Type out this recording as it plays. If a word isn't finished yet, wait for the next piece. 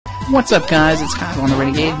What's up, guys? It's Kyle on the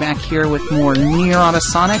Renegade back here with more Nier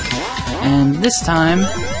Sonic, and this time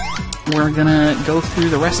we're gonna go through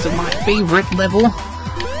the rest of my favorite level.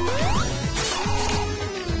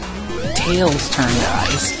 Tails turned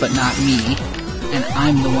ice, but not me, and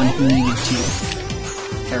I'm the one who needed to.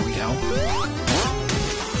 There we go.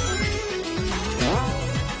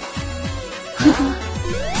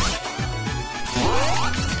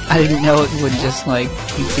 I didn't know it would just, like,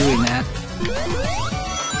 keep doing that.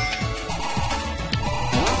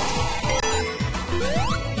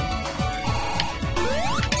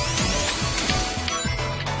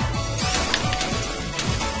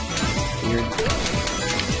 Weird.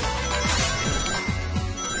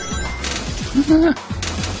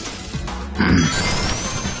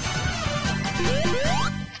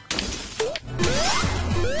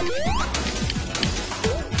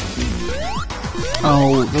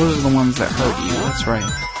 Oh, those are the ones that hurt you, that's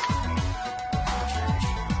right.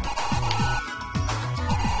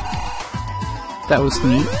 That was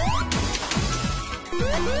neat.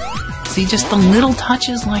 See, just the little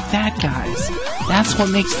touches like that, guys. That's what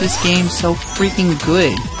makes this game so freaking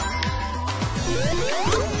good.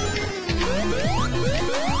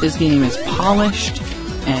 This game is polished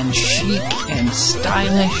and chic and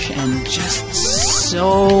stylish and just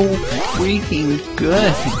so freaking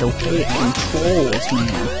good the way it controls,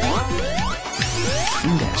 man.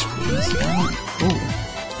 Index, please. Oh,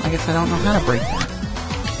 I guess I don't know how to break that.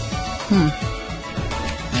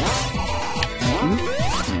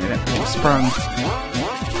 Maybe that little sprung.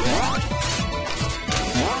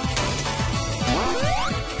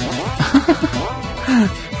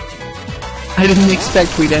 I didn't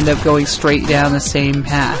expect we'd end up going straight down the same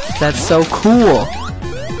path. That's so cool!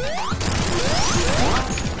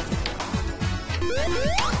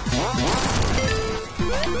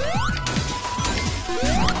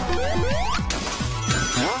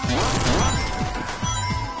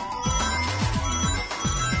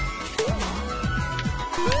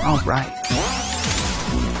 Alright.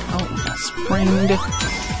 Oh, I springed.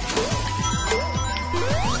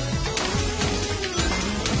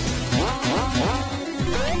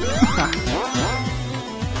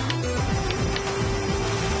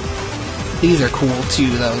 These are cool too,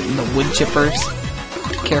 though, the wood chippers.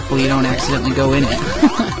 Careful you don't accidentally go in it.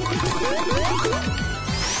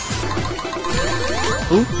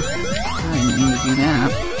 Oop. I didn't mean to do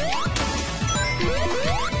that.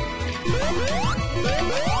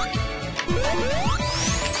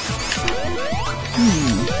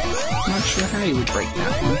 Not sure how you would break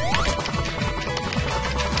that one.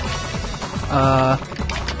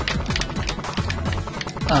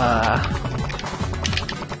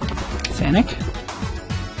 Sanic?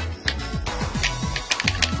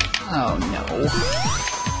 Oh no.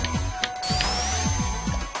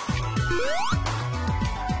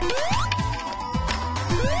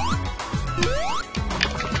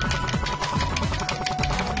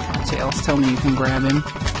 Tails, tell me you can grab him.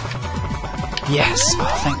 Yes!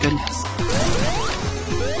 Oh, thank goodness.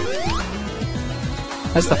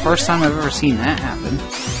 That's the first time I've ever seen that happen.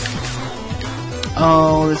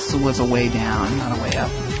 Oh, this was a way down, not a way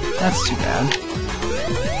up. That's too bad.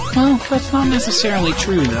 Well, that's not necessarily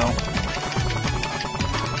true, though.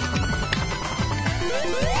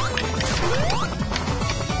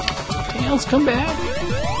 Tails, come back!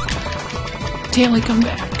 Taily, come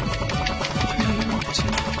back! I want to.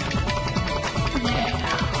 Yeah.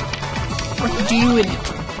 What do you in it?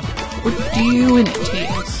 What do you in it,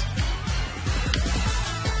 Tails?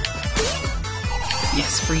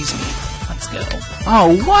 Yes, freeze me. Let's go.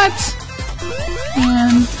 Oh, what?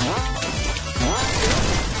 Man.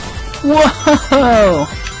 Whoa!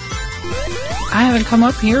 I haven't come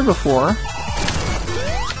up here before.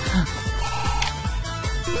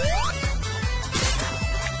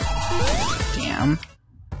 Damn.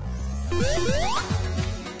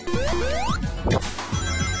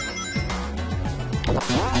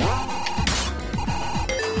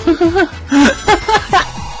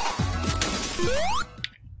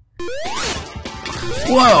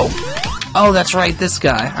 Whoa! Oh, that's right, this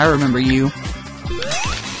guy. I remember you.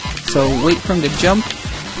 So, wait for him to jump,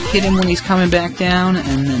 hit him when he's coming back down,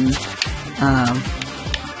 and then,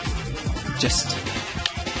 just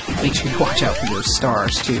make sure you watch out for those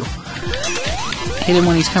stars, too. Hit him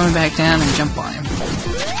when he's coming back down, and jump on him.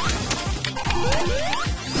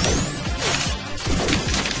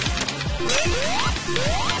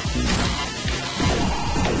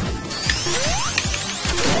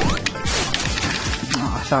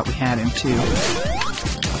 Oh, I thought we had him, too.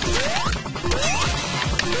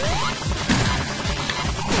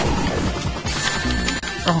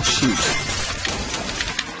 Oh, shoot.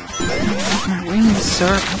 rings,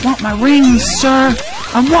 sir! I want my rings, sir!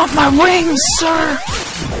 I want my rings, sir!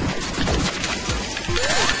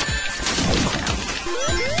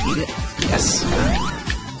 Eat it. Yes.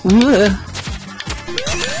 Ugh.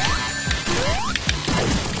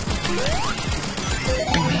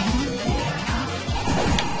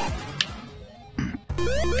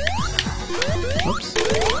 Oops.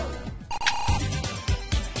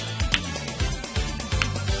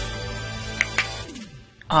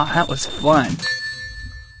 Oh, that was fun.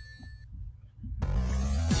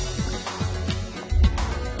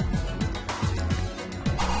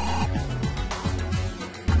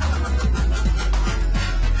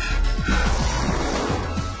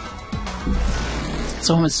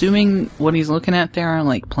 So I'm assuming what he's looking at there are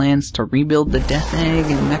like plans to rebuild the Death Egg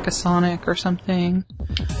in Mecha Sonic or something.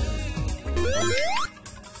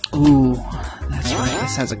 Ooh, that's right,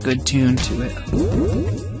 this has a good tune to it.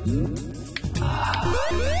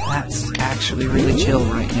 That's actually really chill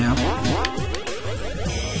right now.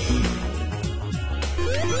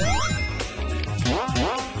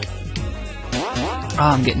 Oh,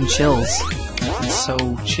 I'm getting chills. It's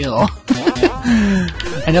so chill.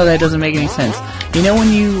 I know that doesn't make any sense. You know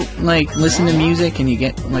when you, like, listen to music and you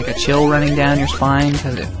get, like, a chill running down your spine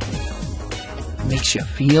because it makes you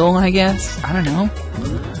feel, I guess? I don't know.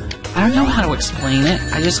 I don't know how to explain it.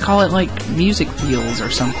 I just call it, like, music feels or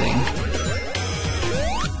something.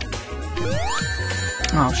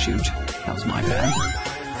 Oh, shoot. That was my bad.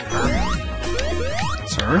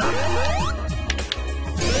 Sir?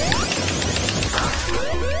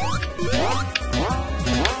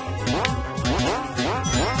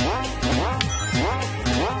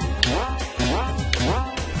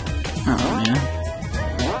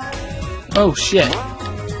 Oh shit.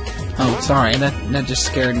 Oh, sorry, that just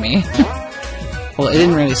scared me. Well, it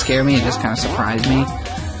didn't really scare me, it just kind of surprised me.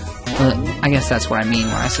 But I guess that's what I mean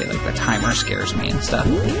when I say, like, the timer scares me and stuff.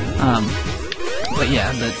 But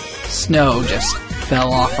yeah, the snow just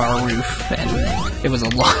fell off our roof, and it was a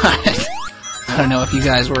lot. I don't know if you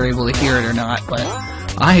guys were able to hear it or not, but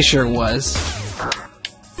I sure was.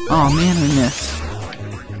 Oh man, we missed.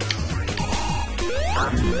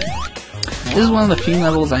 This is one of the few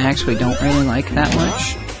levels I actually don't really like that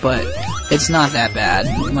much, but it's not that bad.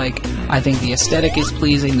 Like, I think the aesthetic is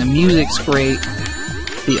pleasing, the music's great.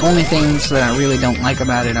 The only things that I really don't like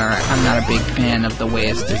about it are I'm not a big fan of the way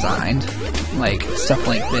it's designed. Like, stuff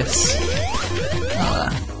like this.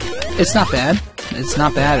 It's not bad. It's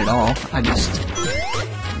not bad at all. I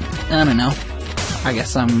don't know. I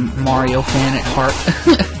guess I'm a Mario fan at heart.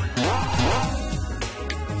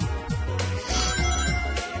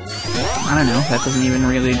 I don't know, that doesn't even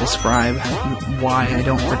really describe why I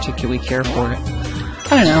don't particularly care for it.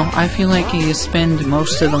 I don't know, I feel like you spend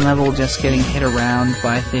most of the level just getting hit around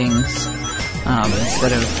by things,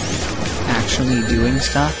 instead of actually doing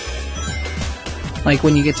stuff. Like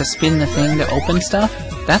when you get to spin the thing to open stuff,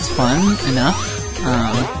 that's fun enough.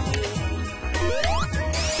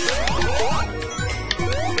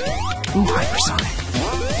 Ooh, hypersonic.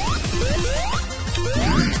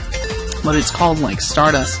 But it's called, like,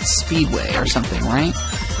 Stardust Speedway or something, right?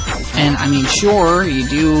 And, I mean, sure, you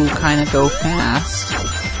do kind of go fast,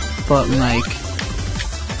 but, like,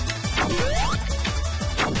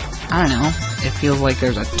 I don't know, it feels like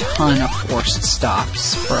there's a ton of forced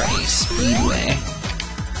stops for a speedway.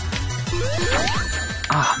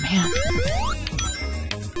 Ah, man.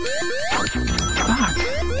 Fuck.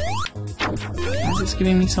 Why is this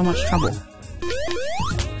giving me so much trouble?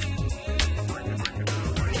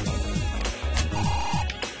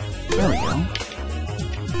 There we go.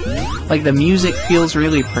 Like, the music feels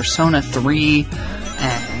really Persona 3,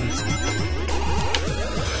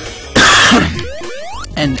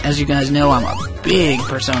 and as you guys know, I'm a big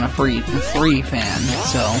Persona 3 fan,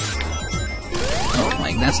 so,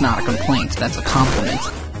 like, that's not a complaint, that's a compliment.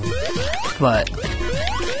 But,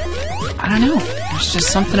 I don't know, there's just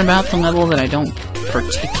something about the level that I don't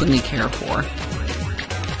particularly care for.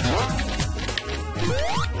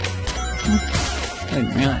 I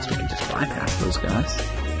didn't realize we could just bypass those guys.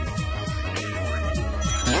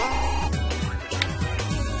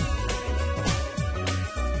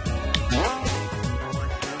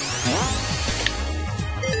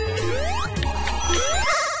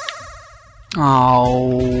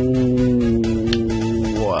 Oh.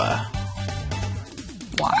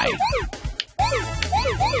 Why?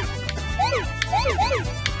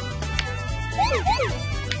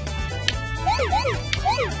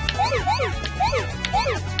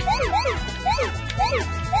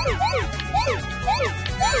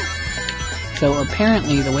 So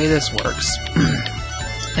apparently the way this works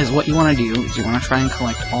is what you want to do is you want to try and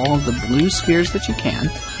collect all of the blue spheres that you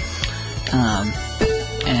can,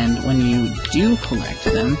 And when you do collect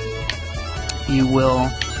them, you will,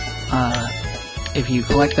 if you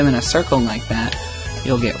collect them in a circle like that,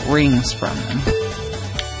 you'll get rings from them.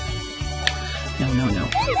 No.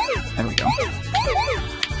 There we go.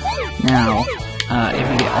 Now,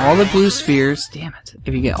 if you get all the blue spheres, damn it.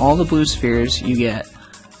 If you get all the blue spheres, you get,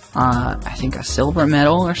 I think a silver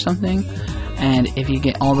medal or something. And if you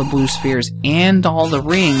get all the blue spheres and all the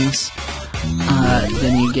rings,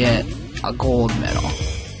 then you get a gold medal.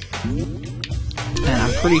 And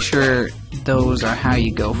I'm pretty sure those are how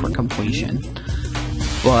you go for completion.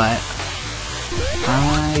 But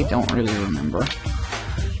I don't really remember.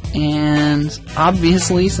 And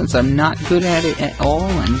obviously, since I'm not good at it at all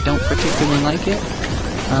and don't particularly like it,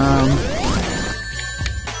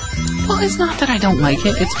 well, it's not that I don't like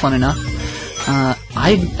it, it's fun enough.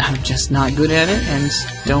 I'm just not good at it and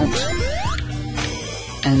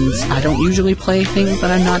I don't usually play things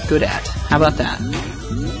that I'm not good at. How about that?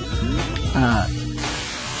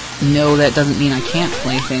 No, that doesn't mean I can't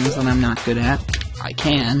play things that I'm not good at. I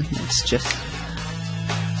can, it's just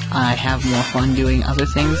I have more fun doing other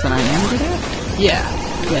things than I am good at? Yeah,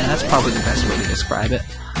 that's probably the best way to describe it.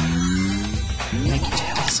 Thank you,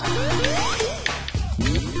 Tails.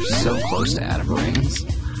 We're so close to out of rings.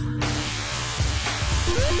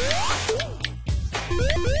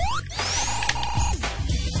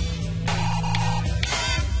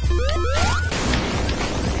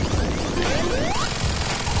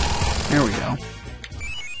 There we go.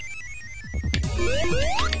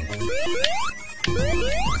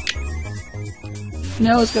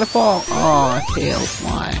 No, it's gonna fall! Aw, Tails,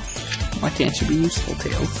 why? Why can't you be useful,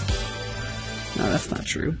 Tails? No, that's not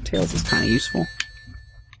true. Tails is kinda useful.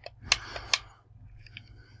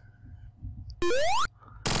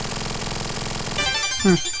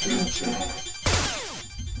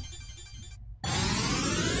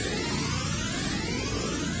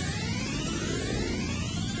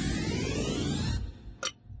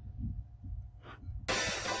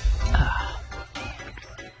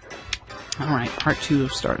 Alright, part 2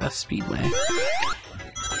 of Stardust Speedway.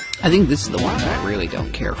 I think this is the one that I really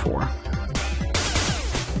don't care for.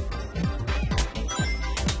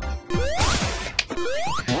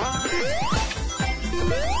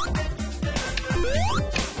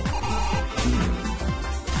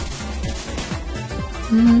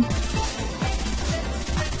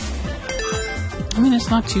 I mean, it's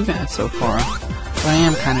not too bad so far, but I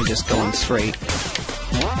am kind of just going straight.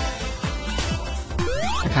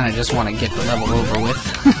 I kind of just want to get the level over with.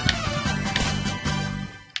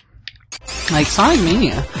 Like, Sonic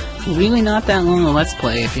Mania, really not that long a Let's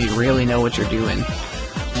Play if you really know what you're doing.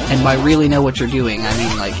 And by really know what you're doing, I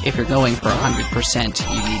mean, like, if you're going for 100%,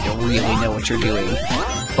 you need to really know what you're doing.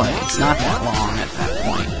 But it's not that long at that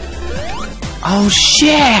point. Oh,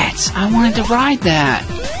 shit! I wanted to ride that!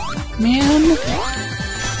 Man!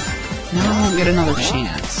 Now I won't get another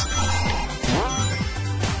chance.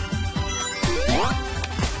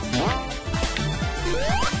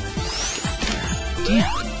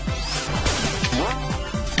 Damn.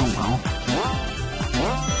 Oh well.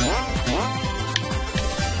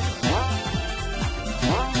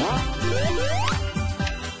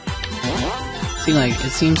 See, like,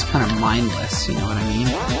 it seems kind of mindless, you know what I mean?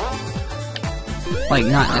 Like,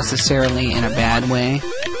 not necessarily in a bad way,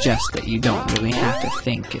 just that you don't really have to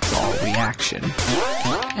think, it's all reaction.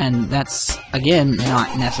 And that's, again,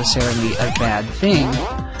 not necessarily a bad thing,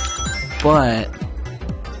 but,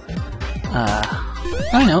 I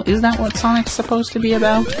don't know, is that what Sonic's supposed to be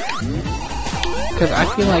about? Because I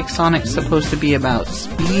feel like Sonic's supposed to be about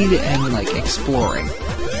speed and, like, exploring.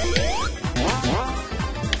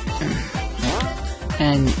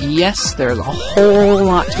 And yes, there's a whole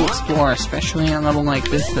lot to explore, especially on a level like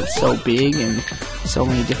this that's so big and so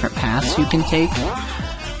many different paths you can take.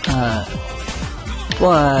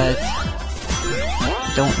 But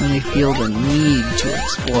I don't really feel the need to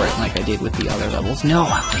explore it like I did with the other levels. No,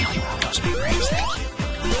 I really want those big rings, thank you.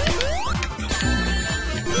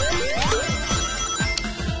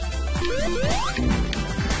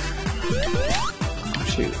 Oh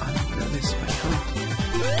shoot, I don't go this way, huh?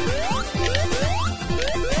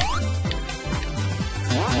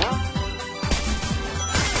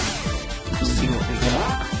 Let's see what we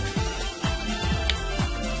got.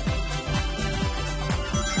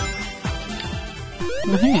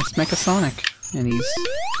 Oh, hey, it's Mecha Sonic, and he's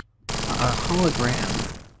a hologram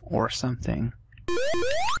or something.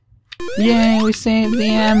 Yay, we saved the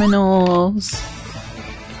aminals!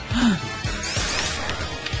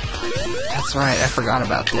 That's right, I forgot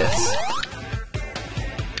about this.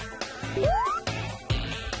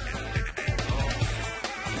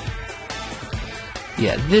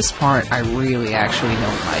 Yeah, this part I really actually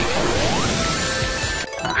don't like.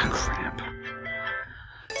 Ah, crap.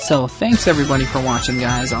 So, thanks everybody for watching,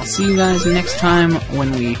 guys. I'll see you guys next time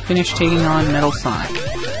when we finish taking on Metal Sonic.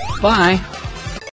 Bye!